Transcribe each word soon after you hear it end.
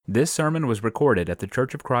This sermon was recorded at the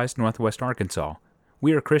Church of Christ, Northwest Arkansas.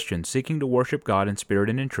 We are Christians seeking to worship God in spirit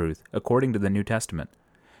and in truth, according to the New Testament.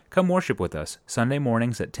 Come worship with us Sunday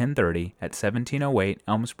mornings at 10:30 at 1708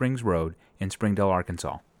 Elm Springs Road in Springdale,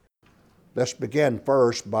 Arkansas. Let's begin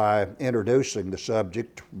first by introducing the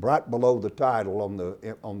subject. Right below the title on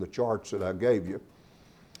the charts that I gave you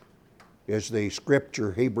is the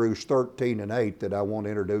scripture Hebrews 13:8 that I want to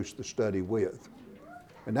introduce the study with.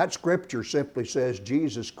 And that scripture simply says,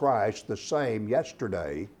 Jesus Christ the same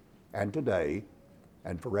yesterday and today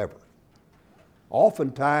and forever.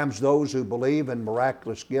 Oftentimes those who believe in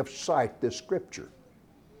miraculous gifts cite this scripture.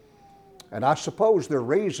 And I suppose their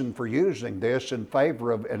reason for using this in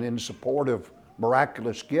favor of and in support of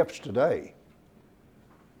miraculous gifts today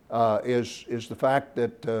is the fact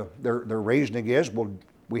that their reasoning is, well,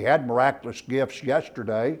 we had miraculous gifts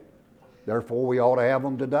yesterday, therefore we ought to have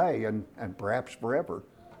them today and perhaps forever,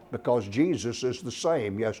 because Jesus is the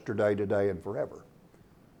same yesterday, today, and forever.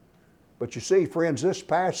 But you see, friends, this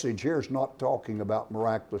passage here is not talking about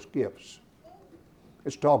miraculous gifts.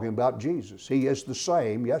 It's talking about Jesus. He is the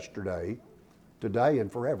same yesterday, today,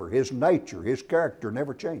 and forever. His nature, His character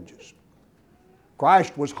never changes.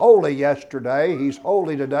 Christ was holy yesterday. He's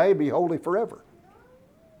holy today, be holy forever.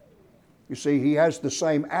 You see, He has the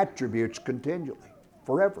same attributes continually,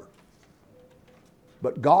 forever.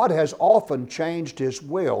 But God has often changed His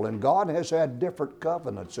will, and God has had different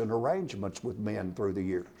covenants and arrangements with men through the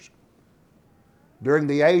years. During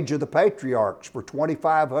the age of the patriarchs, for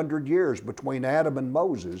 2,500 years between Adam and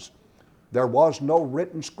Moses, there was no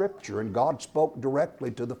written scripture, and God spoke directly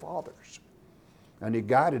to the fathers, and He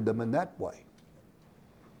guided them in that way.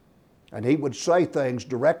 And He would say things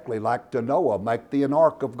directly, like to Noah, make thee an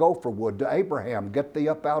ark of gopher wood; to Abraham, get thee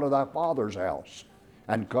up out of thy father's house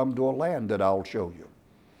and come to a land that I'll show you.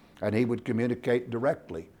 And He would communicate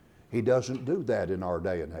directly. He doesn't do that in our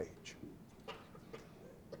day and age.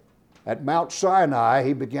 At Mount Sinai,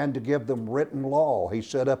 He began to give them written law. He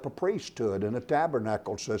set up a priesthood and a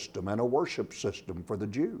tabernacle system and a worship system for the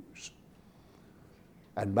Jews,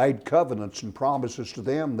 and made covenants and promises to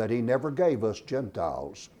them that He never gave us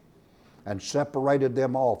Gentiles, and separated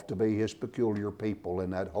them off to be His peculiar people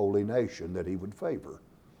in that holy nation that He would favor.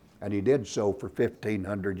 And He did so for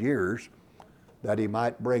 1,500 years, that He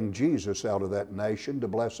might bring Jesus out of that nation to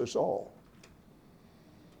bless us all.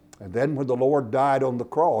 And then when the Lord died on the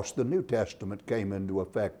cross, the New Testament came into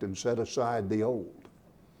effect and set aside the Old.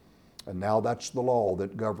 And now that's the law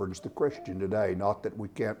that governs the Christian today. Not that we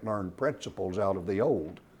can't learn principles out of the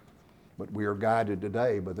Old, but we are guided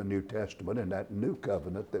today by the New Testament and that new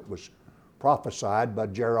covenant that was prophesied by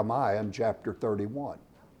Jeremiah in chapter 31.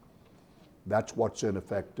 That's what's in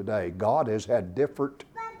effect today. God has had different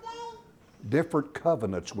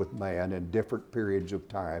covenants with man in different periods of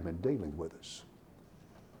time in dealing with us.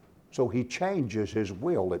 So He changes His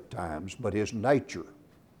will at times, but His nature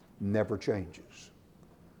never changes.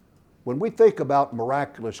 When we think about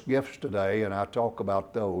miraculous gifts today, and I talk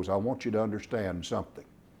about those, I want you to understand something.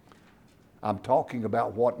 I'm talking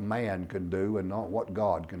about what man can do and not what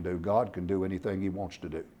God can do. God can do anything He wants to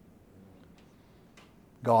do.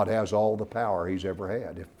 God has all the power He's ever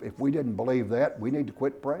had. If we didn't believe that, we need to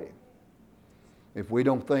quit praying. If we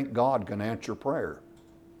don't think God can answer prayer,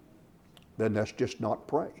 then that's just not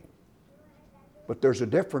praying. But there's a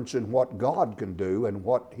difference in what God can do and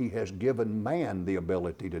what He has given man the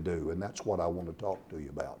ability to do, and that's what I want to talk to you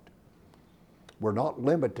about. We're not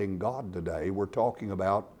limiting God today. We're talking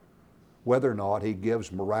about whether or not He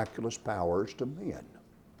gives miraculous powers to men,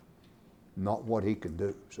 not what He can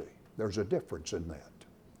do. See, there's a difference in that,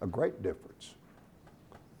 a great difference.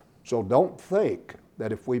 So don't think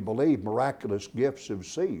that if we believe miraculous gifts have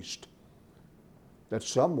ceased, that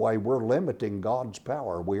some way we're limiting God's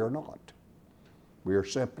power. We are not. We are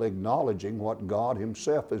simply acknowledging what God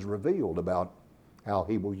Himself has revealed about how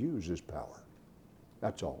He will use His power.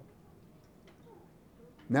 That's all.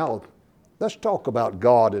 Now, let's talk about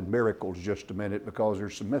God and miracles just a minute, because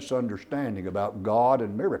there's some misunderstanding about God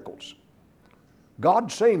and miracles.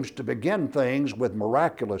 God seems to begin things with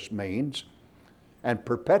miraculous means and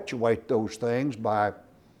perpetuate those things by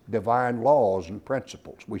divine laws and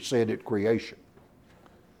principles. We see it at creation.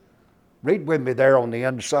 Read with me there on the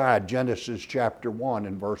inside, Genesis chapter 1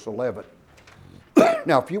 and verse 11.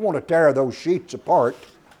 Now, if you want to tear those sheets apart,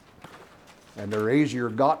 and they're easier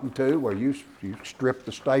gotten to, well, you strip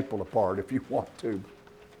the staple apart if you want to.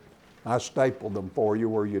 I stapled them for you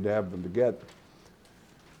where you'd have them together.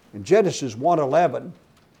 In Genesis 1:11,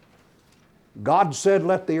 God said,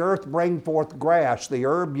 let the earth bring forth grass, the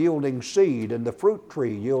herb yielding seed, and the fruit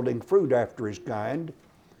tree yielding fruit after his kind,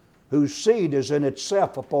 whose seed is in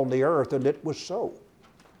itself upon the earth, and it was so.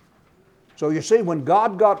 So you see, when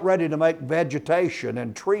God got ready to make vegetation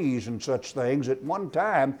and trees and such things, at one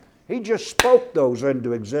time, He just spoke those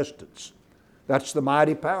into existence. That's the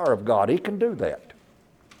mighty power of God. He can do that.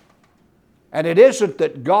 And it isn't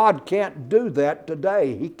that God can't do that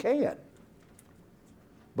today. He can.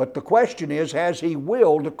 But the question is, has He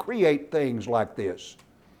will to create things like this?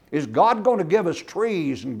 Is God going to give us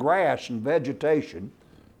trees and grass and vegetation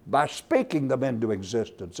by speaking them into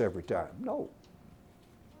existence every time? No.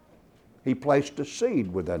 He placed a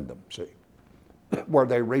seed within them, see, where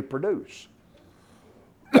they reproduce.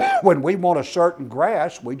 When we want a certain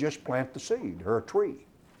grass, we just plant the seed or a tree,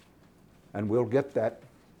 and we'll get that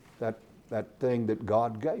thing that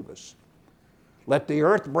God gave us. Let the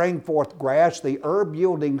earth bring forth grass, the herb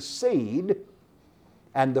yielding seed,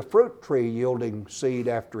 and the fruit tree yielding seed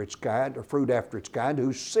after its kind, or fruit after its kind,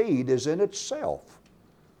 whose seed is in itself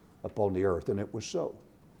upon the earth. And it was so.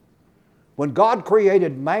 When God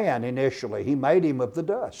created man initially, He made him of the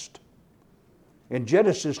dust. In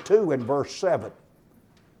Genesis 2 and verse 7,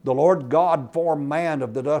 the Lord God formed man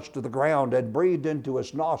of the dust of the ground and breathed into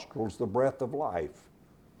his nostrils the breath of life,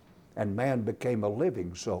 and man became a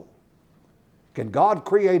living soul. Can God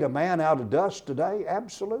create a man out of dust today?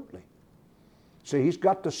 Absolutely. See, He's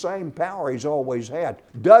got the same power He's always had.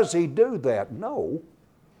 Does He do that? No,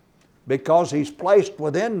 because He's placed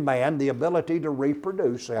within man the ability to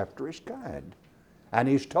reproduce after his kind. And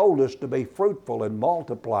He's told us to be fruitful and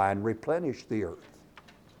multiply and replenish the earth.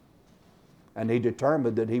 And He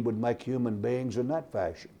determined that He would make human beings in that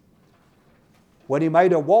fashion. When He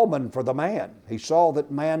made a woman for the man, He saw that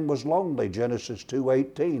man was lonely, Genesis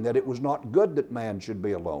 2:18, that it was not good that man should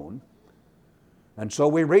be alone. And so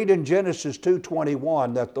we read in Genesis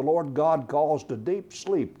 2:21 that the Lord God caused a deep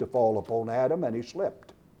sleep to fall upon Adam, and he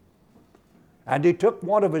slept. And He took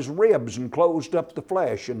one of his ribs and closed up the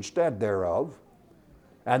flesh instead thereof.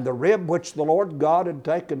 And the rib which the Lord God had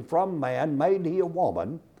taken from man made He a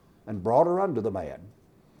woman, and brought her unto the man.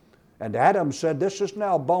 And Adam said, This is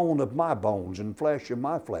now bone of my bones and flesh of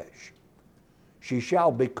my flesh. She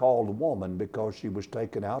shall be called woman, because she was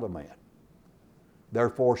taken out of man.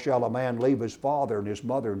 Therefore shall a man leave his father and his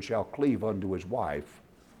mother, and shall cleave unto his wife,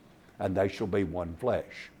 and they shall be one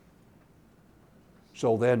flesh.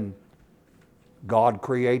 So then God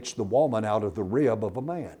creates the woman out of the rib of a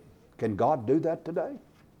man. Can God do that today?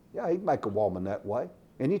 Yeah, He'd make a woman that way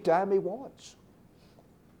anytime He wants.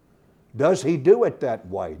 Does He do it that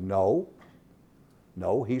way? No.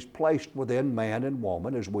 No, He's placed within man and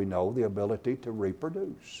woman, as we know, the ability to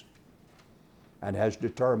reproduce, and has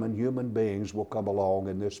determined human beings will come along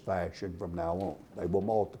in this fashion from now on. They will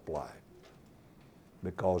multiply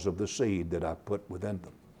because of the seed that I put within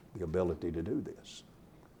them, the ability to do this.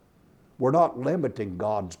 We're not limiting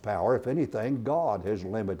God's power. If anything, God has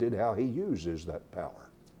limited how He uses that power.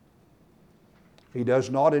 He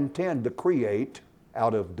does not intend to create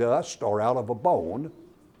out of dust or out of a bone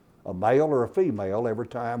a male or a female every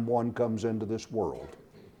time one comes into this world.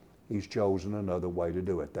 He's chosen another way to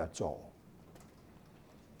do it, that's all.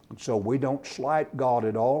 And so we don't slight God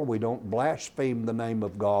at all. We don't blaspheme the name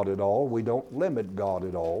of God at all. We don't limit God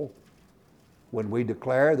at all when we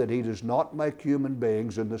declare that He does not make human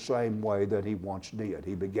beings in the same way that He once did.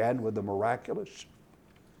 He began with the miraculous.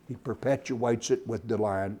 He perpetuates it with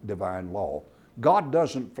divine law. God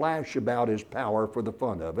doesn't flash about His power for the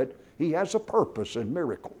fun of it. He has a purpose in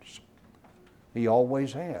miracles. He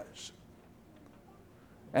always has.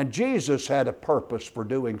 And Jesus had a purpose for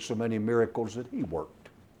doing so many miracles that He worked.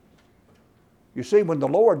 You see, when the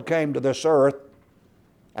Lord came to this earth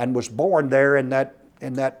and was born there in that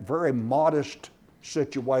very modest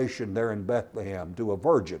situation there in Bethlehem to a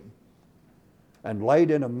virgin, and laid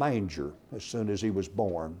in a manger as soon as He was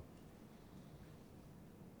born,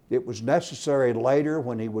 it was necessary later,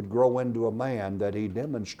 when He would grow into a man, that He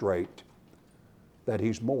demonstrate that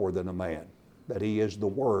He's more than a man, that He is the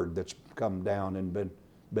Word that's come down and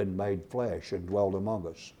been made flesh and dwelt among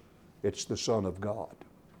us. It's the Son of God.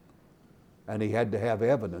 And He had to have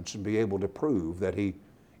evidence and be able to prove that He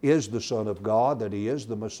is the Son of God, that He is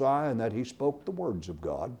the Messiah, and that He spoke the words of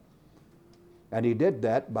God. And He did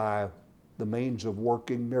that by the means of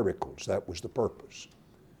working miracles. That was the purpose.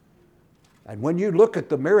 And when you look at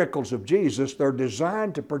the miracles of Jesus, they're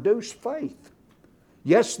designed to produce faith.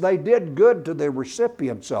 Yes, they did good to the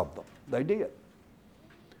recipients of them. They did.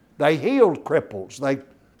 They healed cripples.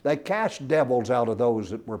 They cast devils out of those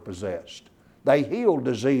that were possessed. They healed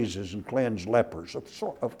diseases and cleansed lepers,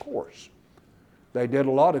 of course. They did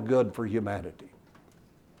a lot of good for humanity.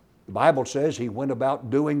 The Bible says He went about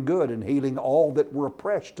doing good and healing all that were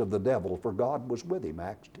oppressed of the devil, for God was with Him,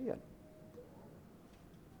 Acts 10.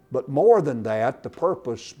 But more than that, the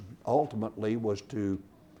purpose ultimately was to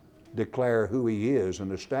declare who He is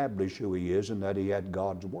and establish who He is, and that He had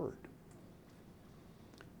God's Word.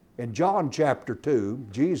 In John chapter 2,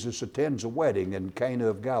 Jesus attends a wedding in Cana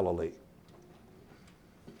of Galilee.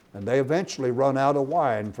 And they eventually run out of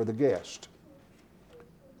wine for the guest.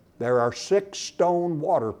 There are 6 stone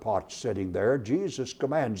water pots sitting there. Jesus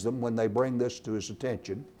commands them, when they bring this to His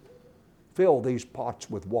attention, fill these pots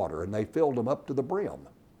with water, and they filled them up to the brim.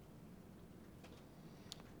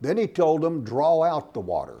 Then He told them, draw out the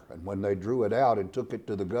water. And when they drew it out and took it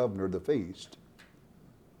to the governor of the feast,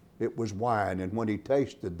 it was wine. And when he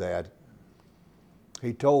tasted that,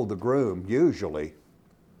 he told the groom, usually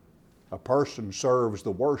a person serves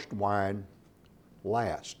the worst wine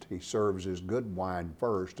last. He serves his good wine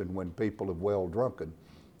first, and when people have well drunken,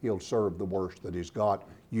 he'll serve the worst that he's got.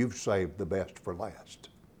 You've saved the best for last.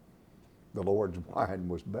 The Lord's wine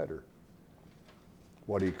was better,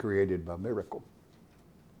 what He created by miracle.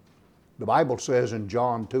 The Bible says in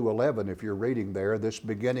John 2:11, if you're reading there, this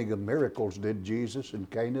beginning of miracles did Jesus in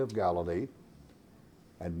Cana of Galilee,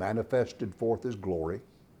 and manifested forth His glory,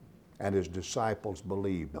 and His disciples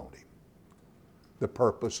believed on Him. The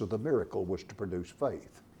purpose of the miracle was to produce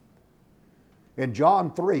faith. In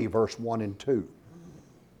John 3, verse 1 and 2,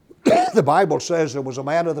 the Bible says there was a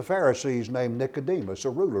man of the Pharisees named Nicodemus, a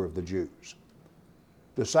ruler of the Jews.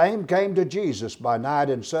 The same came to Jesus by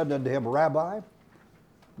night and said unto Him, Rabbi,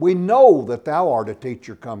 we know that Thou art a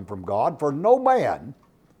teacher come from God, for no man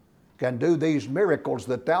can do these miracles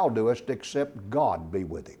that Thou doest except God be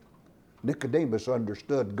with him. Nicodemus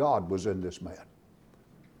understood God was in this man,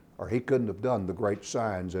 or he couldn't have done the great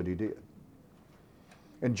signs that he did.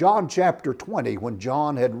 In John chapter 20, when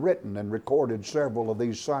John had written and recorded several of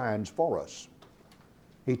these signs for us,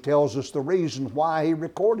 he tells us the reason why he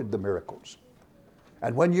recorded the miracles.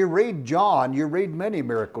 And when you read John, you read many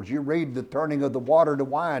miracles. You read the turning of the water to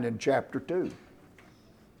wine in chapter 2.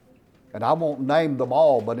 And I won't name them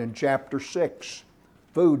all, but in chapter 6,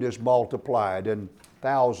 food is multiplied and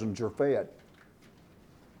thousands are fed.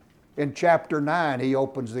 In chapter 9, he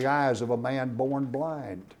opens the eyes of a man born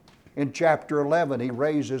blind. In chapter 11, he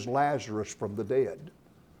raises Lazarus from the dead.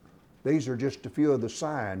 These are just a few of the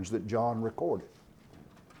signs that John recorded.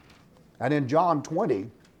 And in John 20,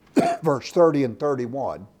 verse 30 and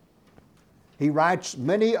 31, he writes,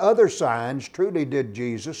 many other signs truly did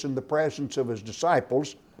Jesus in the presence of His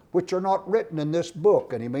disciples, which are not written in this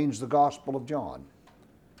book, and he means the Gospel of John.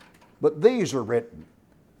 But these are written,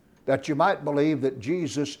 that you might believe that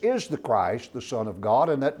Jesus is the Christ, the Son of God,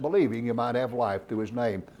 and that believing you might have life through His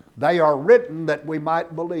name. They are written that we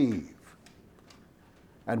might believe.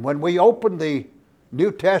 And when we open the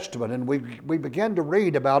New Testament and we begin to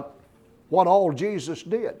read about what all Jesus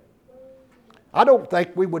did, I don't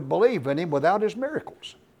think we would believe in Him without His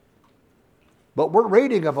miracles. But we're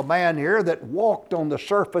reading of a man here that walked on the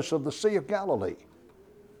surface of the Sea of Galilee.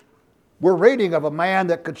 We're reading of a man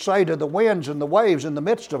that could say to the winds and the waves in the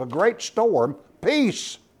midst of a great storm,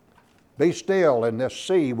 peace, be still, and this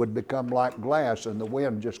sea would become like glass, and the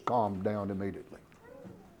wind just calmed down immediately.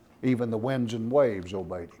 Even the winds and waves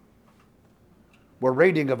obeyed Him. We're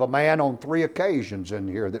reading of a man on 3 occasions in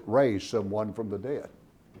here that raised someone from the dead,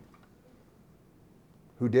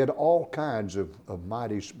 who did all kinds of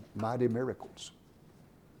mighty miracles.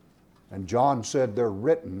 And John said they're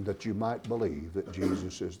written that you might believe that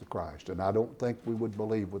Jesus is the Christ. And I don't think we would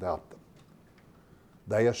believe without them.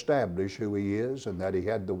 They establish who He is and that He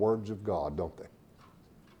had the words of God, don't they?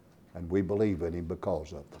 And we believe in Him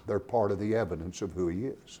because of them. They're part of the evidence of who He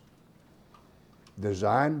is.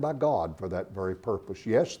 Designed by God for that very purpose.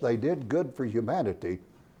 Yes, they did good for humanity,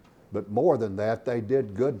 but more than that, they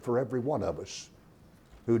did good for every one of us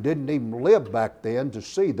who didn't even live back then to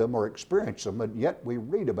see them or experience them, and yet we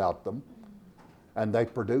read about them, and they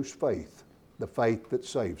produce faith, the faith that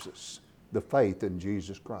saves us, the faith in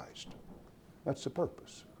Jesus Christ. That's the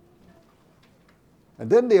purpose.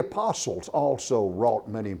 And then the apostles also wrought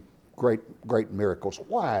many great miracles.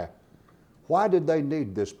 Why? Why did they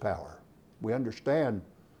need this power? We understand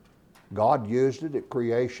God used it at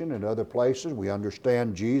creation and other places. We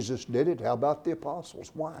understand Jesus did it. How about the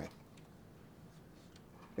apostles? Why?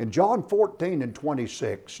 In John 14 and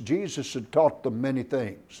 26, Jesus had taught them many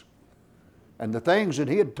things. And the things that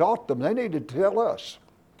He had taught them, they needed to tell us.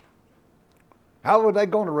 How were they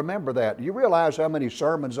going to remember that? Do you realize how many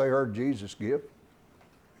sermons they heard Jesus give?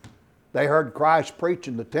 They heard Christ preach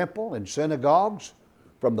in the temple, in synagogues,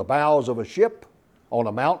 from the bows of a ship, on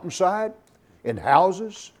a mountainside, in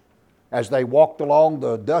houses, as they walked along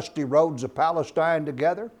the dusty roads of Palestine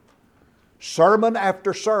together. Sermon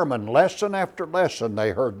after sermon, lesson after lesson, they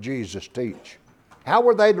heard Jesus teach. How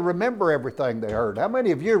were they to remember everything they heard? How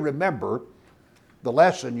many of you remember the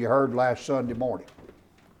lesson you heard last Sunday morning?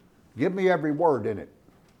 Give me every word in it.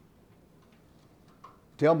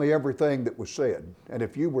 Tell me everything that was said. And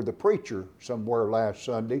if you were the preacher somewhere last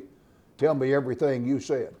Sunday, tell me everything you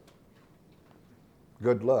said.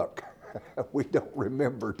 Good luck. We don't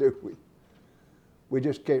remember, do we? We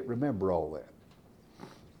just can't remember all that.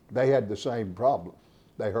 They had the same problem.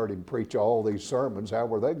 They heard him preach all these sermons. How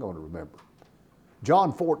were they going to remember?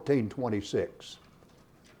 John 14:26.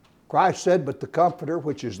 Christ said, "But the Comforter,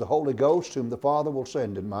 which is the Holy Ghost, whom the Father will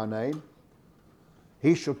send in my name,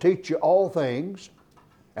 he shall teach you all things,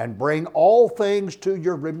 and bring all things to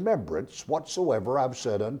your remembrance whatsoever I've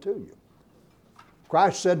said unto you."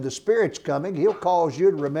 Christ said, the Spirit's coming. He'll cause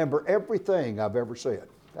you to remember everything I've ever said.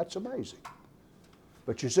 That's amazing.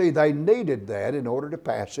 But you see, they needed that in order to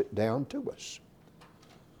pass it down to us.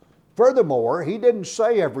 Furthermore, he didn't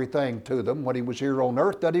say everything to them when he was here on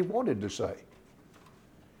earth that he wanted to say.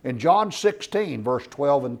 In John 16, verse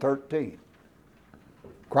 12 and 13,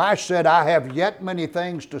 Christ said, "I have yet many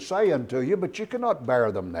things to say unto you, but you cannot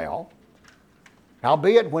bear them now.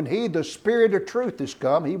 Howbeit, when he, the Spirit of truth, is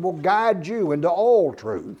come, he will guide you into all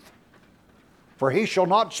truth. For he shall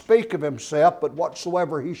not speak of himself, but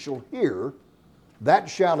whatsoever he shall hear, that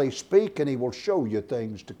shall he speak, and he will show you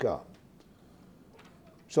things to come."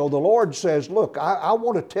 So the Lord says, look, I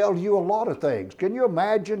want to tell you a lot of things. Can you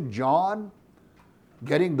imagine John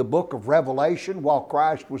getting the book of Revelation while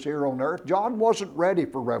Christ was here on earth? John wasn't ready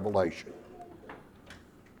for Revelation.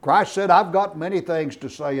 Christ said, "I've got many things to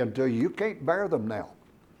say unto you. You can't bear them now."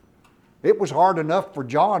 It was hard enough for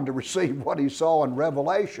John to receive what he saw in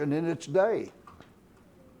Revelation in its day,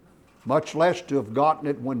 much less to have gotten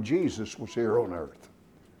it when Jesus was here on earth.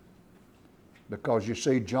 Because you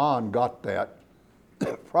see, John got that.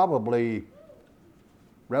 Probably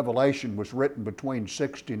Revelation was written between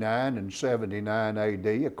 69 and 79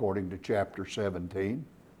 AD, according to chapter 17,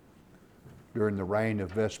 during the reign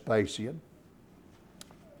of Vespasian.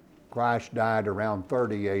 Christ died around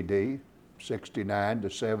 30 AD, 69 to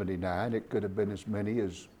 79. It could have been as many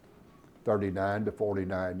as 39 to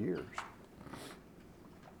 49 years.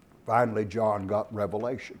 Finally, John got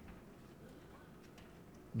Revelation.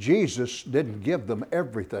 Jesus didn't give them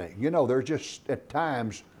everything. You know, there's just, at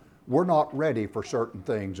times, we're not ready for certain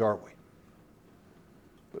things, are we?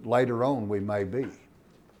 But later on we may be.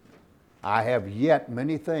 "I have yet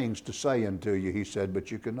many things to say unto you," he said, "but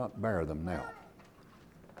you cannot bear them now."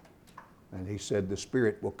 And he said, the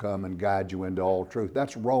Spirit will come and guide you into all truth.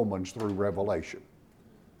 That's Romans through Revelation.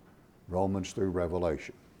 Romans through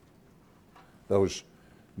Revelation. Those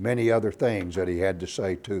many other things that he had to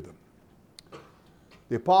say to them.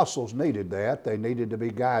 The apostles needed that. They needed to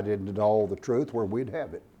be guided into all the truth where we'd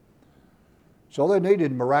have it. So they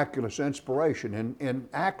needed miraculous inspiration. In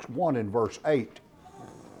Acts 1 and verse 8,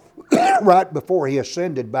 right before he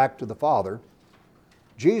ascended back to the Father,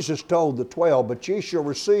 Jesus told the 12, "But ye shall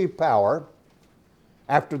receive power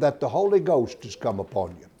after that the Holy Ghost is come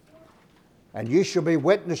upon you. And ye shall be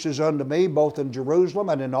witnesses unto me both in Jerusalem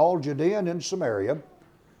and in all Judea and in Samaria,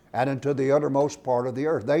 and unto the uttermost part of the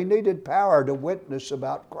earth." They needed power to witness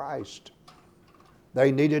about Christ.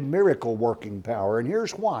 They needed miracle working power. And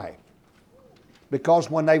here's why.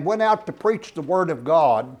 Because when they went out to preach the Word of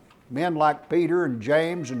God, men like Peter and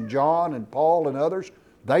James and John and Paul and others,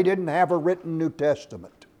 they didn't have a written New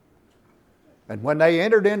Testament. And when they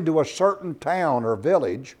entered into a certain town or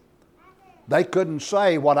village, they couldn't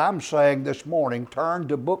say what I'm saying this morning, turn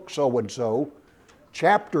to book so-and-so,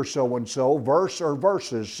 chapter so-and-so, verse or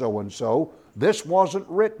verses so-and-so. This wasn't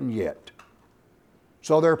written yet.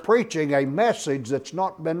 So they're preaching a message that's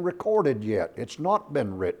not been recorded yet. It's not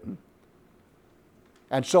been written.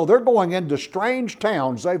 And so they're going into strange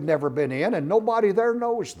towns they've never been in, and nobody there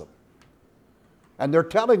knows them. And they're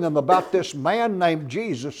telling them about this man named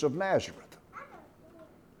Jesus of Nazareth,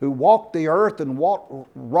 who walked the earth and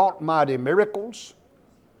wrought mighty miracles,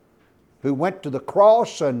 who went to the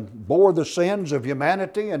cross and bore the sins of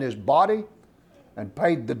humanity in his body and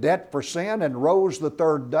paid the debt for sin and rose the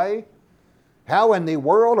third day. How in the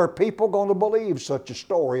world are people going to believe such a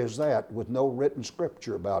story as that with no written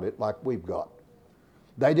scripture about it like we've got?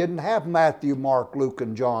 They didn't have Matthew, Mark, Luke,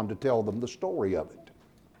 and John to tell them the story of it.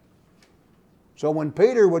 So when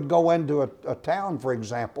Peter would go into a town, for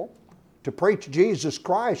example, to preach Jesus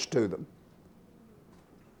Christ to them,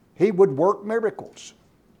 he would work miracles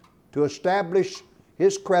to establish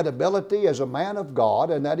his credibility as a man of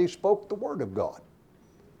God and that he spoke the Word of God.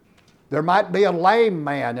 There might be a lame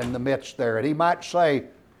man in the midst there, and he might say,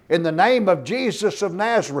 "In the name of Jesus of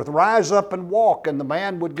Nazareth, rise up and walk," and the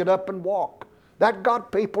man would get up and walk. That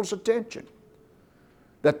got people's attention.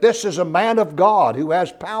 that this is a man of God who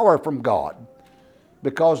has power from God,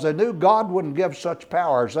 because they knew God wouldn't give such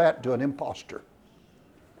power as that to an impostor.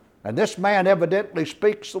 And this man evidently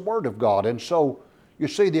speaks the Word of God. And so, you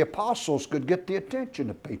see, the apostles could get the attention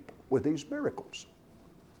of people with these miracles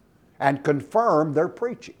and confirm their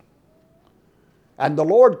preaching. And the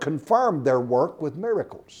Lord confirmed their work with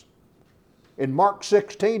miracles. In Mark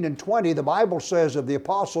 16 and 20, the Bible says of the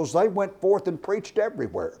apostles, they went forth and preached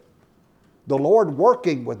everywhere, the Lord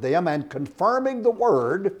working with them and confirming the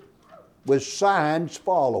Word with signs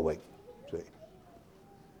following. See?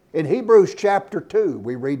 In Hebrews chapter 2,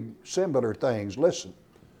 we read similar things. Listen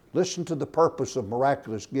to the purpose of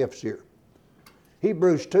miraculous gifts here.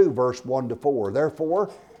 Hebrews 2, verse 1 to 4.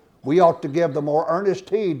 Therefore, we ought to give the more earnest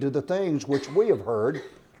heed to the things which we have heard,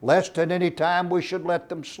 lest at any time we should let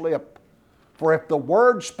them slip. For if the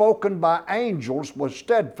word spoken by angels was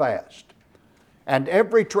steadfast, and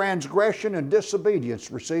every transgression and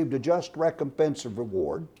disobedience received a just recompense of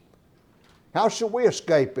reward, how shall we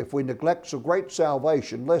escape if we neglect so great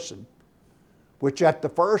salvation, listen, which at the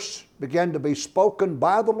first began to be spoken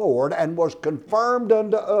by the Lord, and was confirmed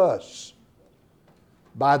unto us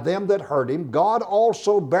by them that heard him, God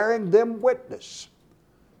also bearing them witness,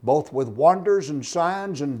 both with wonders and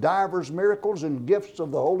signs and divers miracles and gifts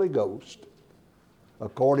of the Holy Ghost,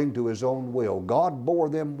 according to his own will. God bore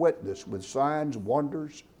them witness with signs,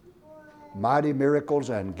 wonders, mighty miracles,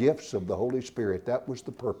 and gifts of the Holy Spirit. That was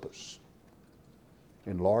the purpose,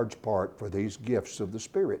 in large part, for these gifts of the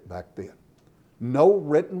Spirit back then. No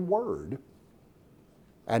written word,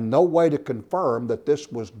 and no way to confirm that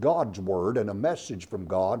this was God's Word and a message from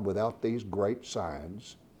God without these great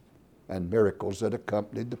signs and miracles that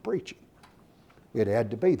accompanied the preaching. It had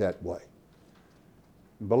to be that way.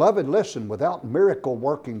 Beloved, listen, without miracle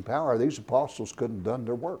working power, these apostles couldn't have done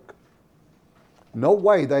their work. No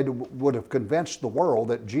way they would have convinced the world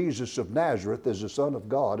that Jesus of Nazareth is the Son of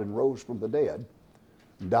God and rose from the dead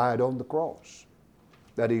and died on the cross,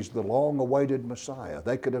 that he's the long-awaited Messiah.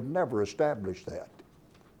 They could have never established that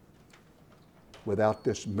without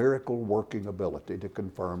this miracle-working ability to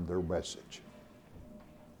confirm their message.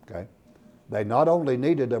 Okay? They not only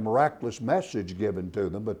needed a miraculous message given to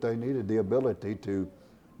them, but they needed the ability to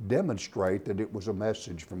demonstrate that it was a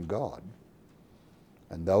message from God.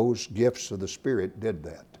 And those gifts of the Spirit did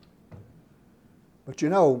that. But you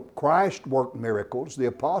know, Christ worked miracles, the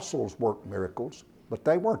apostles worked miracles, but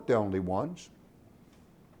they weren't the only ones.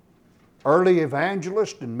 Early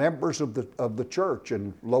evangelists and members of the church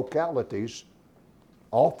and localities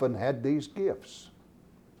often had these gifts.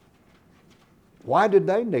 Why did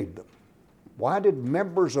they need them? Why did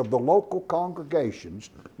members of the local congregations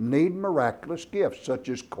need miraculous gifts, such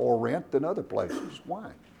as Corinth and other places?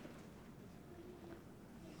 Why?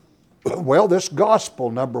 Well, this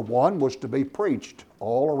gospel, number one, was to be preached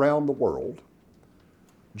all around the world.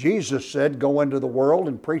 Jesus said, go into the world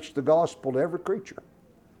and preach the gospel to every creature.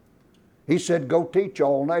 He said, go teach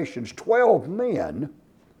all nations. 12 men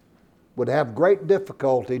would have great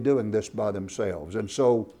difficulty doing this by themselves. And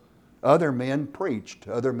so other men preached,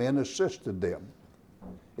 other men assisted them,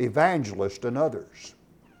 evangelists and others.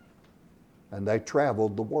 And they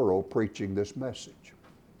traveled the world preaching this message.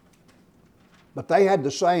 But they had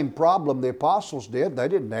the same problem the apostles did. They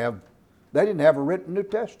didn't have a written New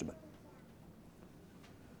Testament.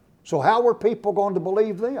 So how were people going to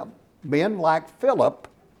believe them? Men like Philip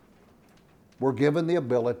were given the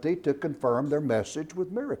ability to confirm their message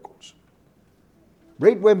with miracles.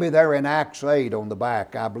 Read with me there in Acts 8 on the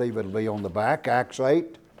back. I believe it'll be on the back. Acts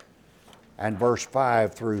 8 and verse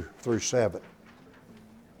 5 through 7.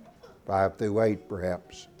 5 through 8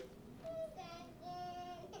 perhaps.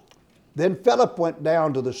 Then Philip went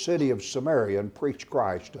down to the city of Samaria and preached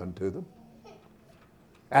Christ unto them.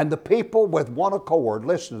 And the people with one accord,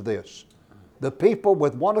 listen to this, the people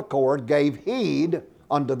with one accord gave heed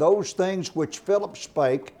unto those things which Philip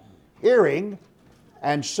spake, hearing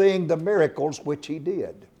and seeing the miracles which he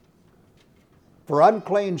did. For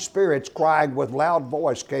unclean spirits crying with loud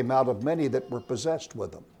voice came out of many that were possessed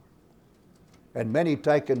with them. And many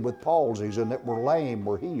taken with palsies and that were lame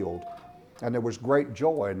were healed. And there was great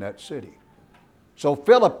joy in that city. So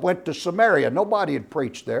Philip went to Samaria. Nobody had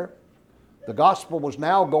preached there. The gospel was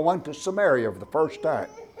now going to Samaria for the first time.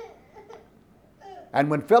 And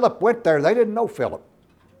when Philip went there, they didn't know Philip.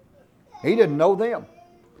 He didn't know them.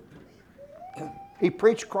 He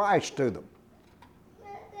preached Christ to them.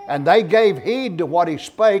 And they gave heed to what he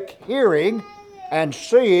spake, hearing and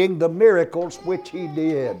seeing the miracles which he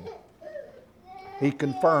did. He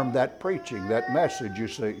confirmed that preaching, that message, you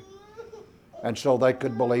see. And so they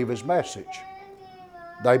could believe his message.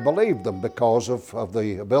 They believed them because of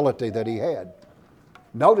the ability that he had.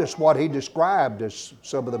 Notice what he described as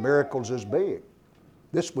some of the miracles as being.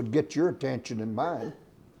 This would get your attention and mine.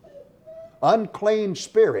 Unclean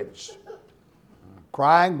spirits,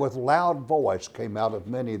 crying with loud voice, came out of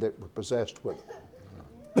many that were possessed with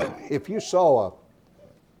it. If you saw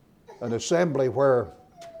an assembly where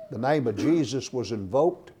the name of Jesus was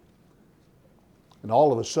invoked, and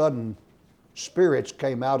all of a sudden spirits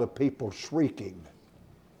came out of people shrieking,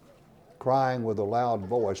 crying with a loud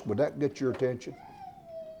voice, would that get your attention?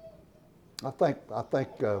 I think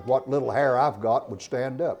what little hair I've got would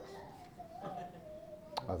stand up.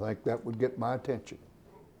 I think that would get my attention.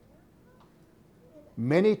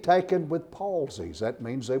 Many taken with palsies, that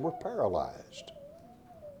means they were paralyzed,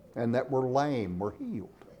 and that were lame were healed.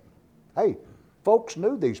 Hey, folks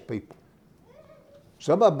knew these people.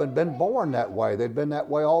 Some of them had been born that way. They'd been that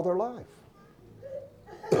way all their life.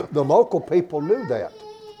 The local people knew that.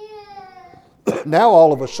 Now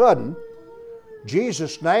all of a sudden,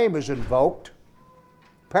 Jesus' name is invoked.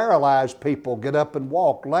 Paralyzed people get up and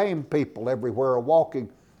walk. Lame people everywhere are walking.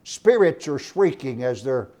 Spirits are shrieking as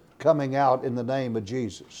they're coming out in the name of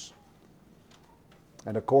Jesus.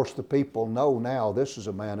 And of course the people know now this is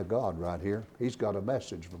a man of God right here. He's got a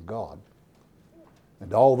message from God.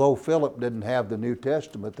 And although Philip didn't have the New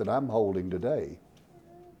Testament that I'm holding today,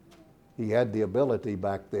 he had the ability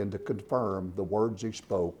back then to confirm the words he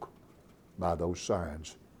spoke by those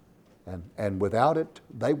signs. And without it,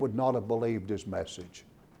 they would not have believed his message,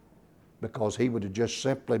 because he would have just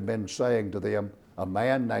simply been saying to them, a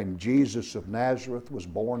man named Jesus of Nazareth was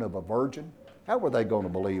born of a virgin. How were they going to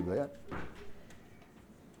believe that?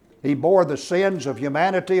 He bore the sins of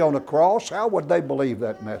humanity on a cross. How would they believe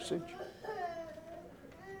that message?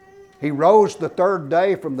 He rose the third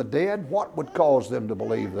day from the dead. What would cause them to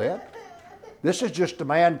believe that? This is just a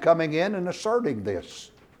man coming in and asserting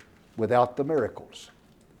this without the miracles.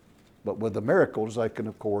 But with the miracles, they can,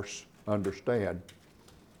 of course, understand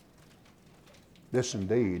this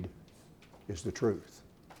indeed is the truth.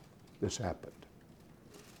 This happened.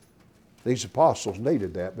 These apostles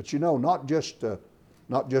needed that, but you know, not just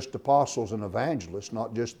apostles and evangelists,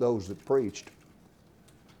 not just those that preached,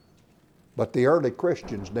 but the early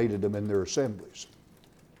Christians needed them in their assemblies.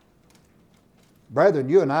 Brethren,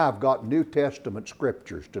 you and I have got New Testament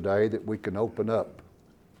scriptures today that we can open up.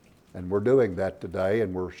 And we're doing that today,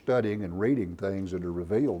 and we're studying and reading things that are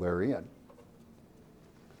revealed therein.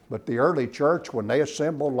 But the early church, when they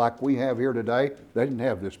assembled like we have here today, they didn't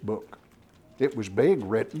have this book. It was being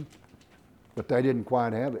written, but they didn't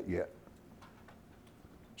quite have it yet.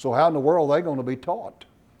 So how in the world are they going to be taught?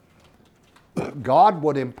 God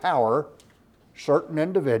would empower certain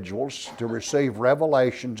individuals to receive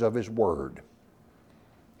revelations of His Word.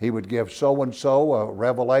 He would give so-and-so a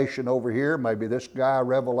revelation over here, maybe this guy a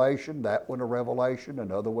revelation, that one a revelation,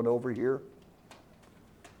 another one over here.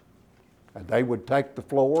 And they would take the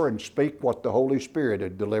floor and speak what the Holy Spirit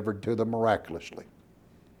had delivered to them miraculously.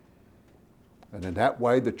 And in that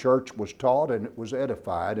way the church was taught and it was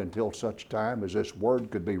edified until such time as this Word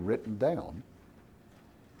could be written down,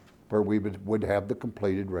 where we would have the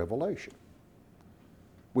completed revelation.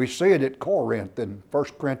 We see it at Corinth in 1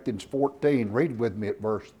 Corinthians 14. Read with me at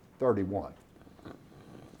verse 31.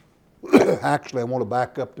 Actually, I want to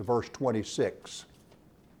back up to verse 26.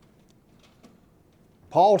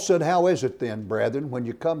 Paul said, how is it then, brethren, when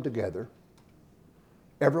you come together,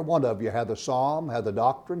 every one of you hath a psalm, hath a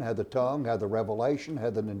doctrine, hath a tongue, hath a revelation,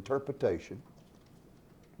 hath an interpretation.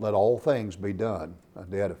 Let all things be done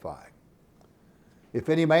unto edifying. If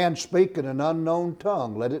any man speak in an unknown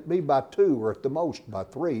tongue, let it be by two, or at the most by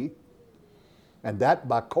three, and that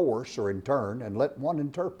by course or in turn, and let one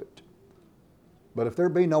interpret. But if there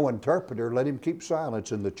be no interpreter, let him keep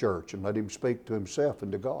silence in the church, and let him speak to himself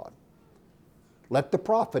and to God. Let the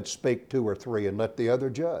prophets speak two or three, and let the other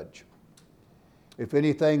judge. If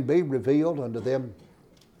anything be revealed unto them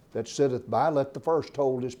that sitteth by, let the first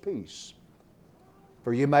hold his peace.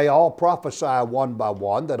 For you may all prophesy one by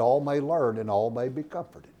one, that all may learn and all may be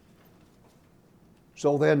comforted.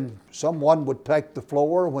 So then someone would take the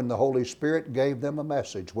floor when the Holy Spirit gave them a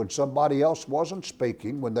message, when somebody else wasn't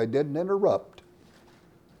speaking, when they didn't interrupt,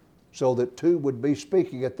 so that two would be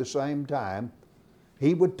speaking at the same time.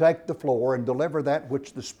 He would take the floor and deliver that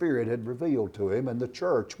which the Spirit had revealed to him, and the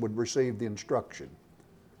church would receive the instruction.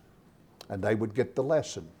 And they would get the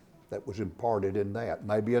lesson that was imparted in that.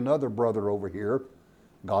 Maybe another brother over here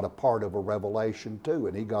got a part of a revelation too,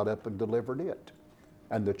 and he got up and delivered it.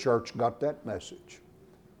 And the church got that message.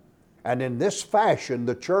 And in this fashion,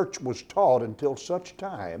 the church was taught until such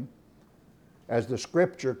time as the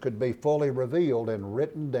Scripture could be fully revealed and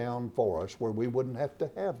written down for us, where we wouldn't have to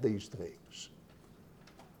have these things.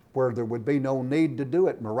 where there would be no need to do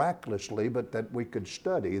it miraculously, but that we could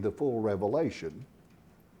study the full revelation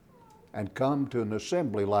and come to an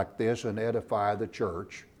assembly like this and edify the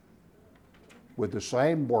church with the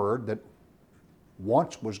same word that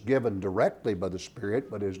once was given directly by the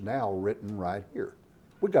Spirit, but is now written right here.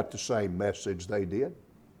 We got the same message they did.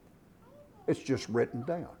 It's just written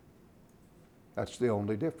down. That's the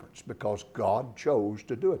only difference, because God chose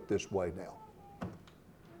to do it this way now.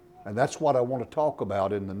 And that's what I want to talk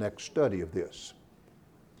about in the next study of this.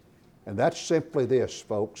 And that's simply this,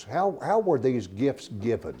 folks. How were these gifts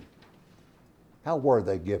given? How were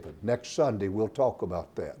they given? Next Sunday we'll talk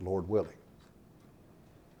about that, Lord willing.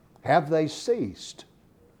 Have they ceased?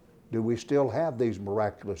 Do we still have these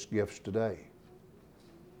miraculous gifts today?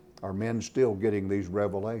 Are men still getting these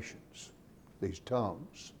revelations, these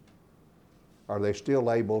tongues? Are they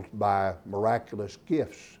still able, by miraculous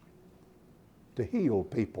gifts, to heal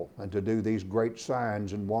people and to do these great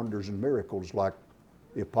signs and wonders and miracles like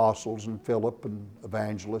the apostles and Philip and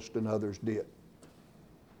evangelists and others did?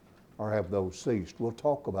 Or have those ceased? We'll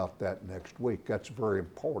talk about that next week. That's very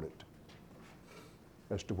important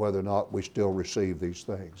as to whether or not we still receive these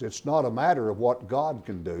things. It's not a matter of what God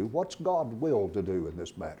can do. What's God will to do in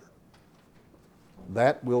this matter?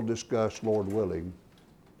 That we'll discuss, Lord willing,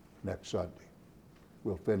 next Sunday.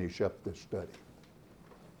 We'll finish up this study.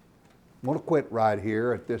 I want to quit right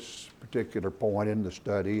here at this particular point in the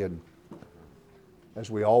study, and as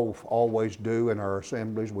we always do in our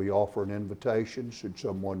assemblies, we offer an invitation should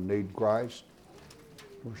someone need Christ.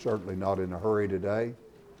 We're certainly not in a hurry today.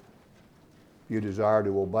 If you desire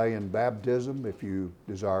to obey in baptism, if you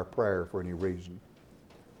desire prayer for any reason,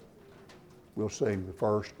 we'll sing the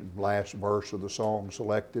first and last verse of the song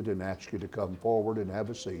selected and ask you to come forward and have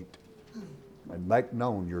a seat and make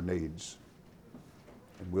known your needs.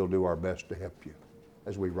 And we'll do our best to help you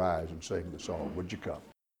as we rise and sing the song. Would you come?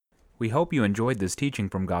 We hope you enjoyed this teaching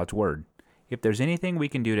from God's Word. If there's anything we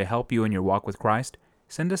can do to help you in your walk with Christ,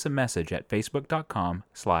 send us a message at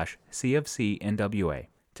facebook.com/CFCNWA.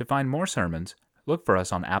 To find more sermons, look for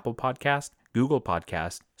us on Apple Podcast, Google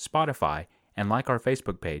Podcast, Spotify, and like our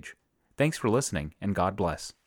Facebook page. Thanks for listening, and God bless.